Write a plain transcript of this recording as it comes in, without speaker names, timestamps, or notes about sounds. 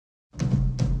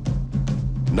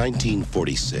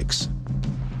1946.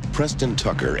 Preston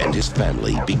Tucker and his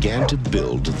family began to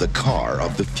build the car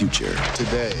of the future.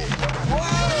 Today.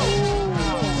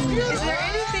 Is there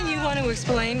anything you want to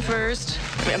explain first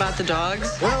about the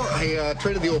dogs? Well, I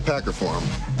traded the old Packer for him.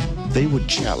 They would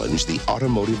challenge the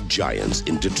automotive giants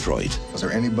in Detroit. Is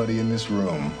there anybody in this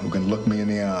room who can look me in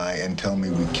the eye and tell me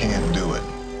we can't do it?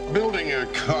 Building a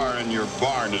car in your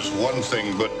barn is one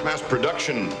thing, but mass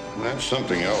production, that's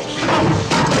something else.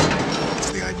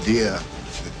 It's the idea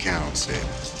that counts, Sid.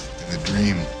 And the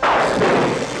dream.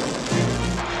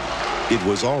 It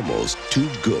was almost too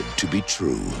good to be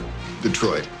true.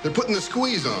 Detroit. They're putting the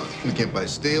squeeze on. We can't buy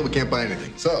steel, we can't buy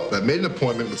anything. So, I made an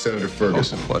appointment with Senator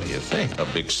Ferguson. What do you think? A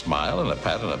big smile and a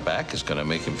pat on the back is going to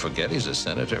make him forget he's a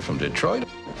senator from Detroit?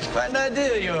 Quite an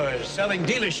idea of yours, selling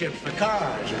dealerships for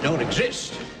cars that don't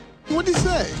exist. What'd he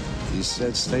say? He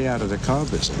said stay out of the car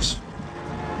business.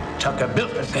 Tucker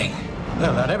built the thing.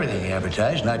 Well, not everything he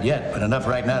advertised, not yet, but enough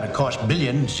right now to cost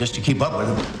billions just to keep up with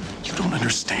him. You don't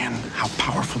understand how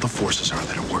powerful the forces are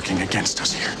that are working against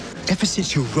us here. Ever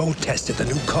since you road tested the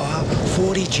new car,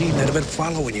 40 G men have been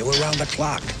following you around the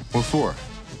clock. What for?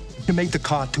 You made the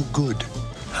car too good.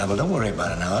 Well, don't worry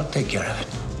about it now. I'll take care of it.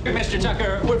 Mr.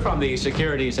 Tucker, we're from the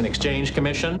Securities and Exchange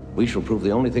Commission. We shall prove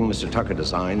the only thing Mr. Tucker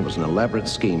designed was an elaborate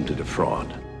scheme to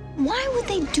defraud. Why would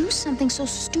they do something so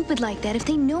stupid like that if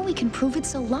they know we can prove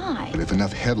it's a lie? But if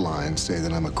enough headlines say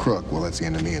that I'm a crook, well, that's the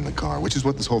end of me in the car, which is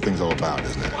what this whole thing's all about,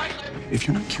 isn't it? If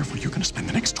you're not careful, you're going to spend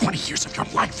the next 20 years of your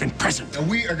life in prison. And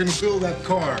we are going to build that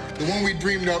car, the one we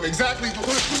dreamed of, exactly the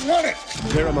way we want it.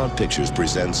 Paramount Pictures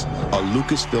presents a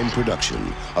Lucasfilm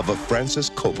production of a Francis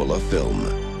Coppola film.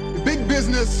 The big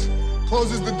business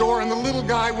closes the door on the little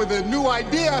guy with a new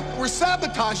idea. We're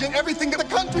sabotaging everything that the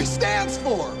country stands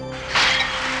for.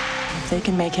 If they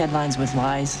can make headlines with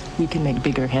lies, we can make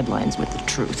bigger headlines with the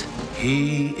truth.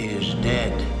 He is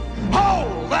dead.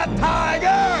 Hold that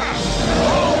tiger!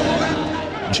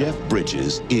 Jeff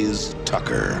Bridges is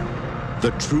Tucker,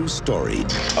 the true story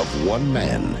of one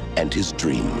man and his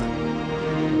dream.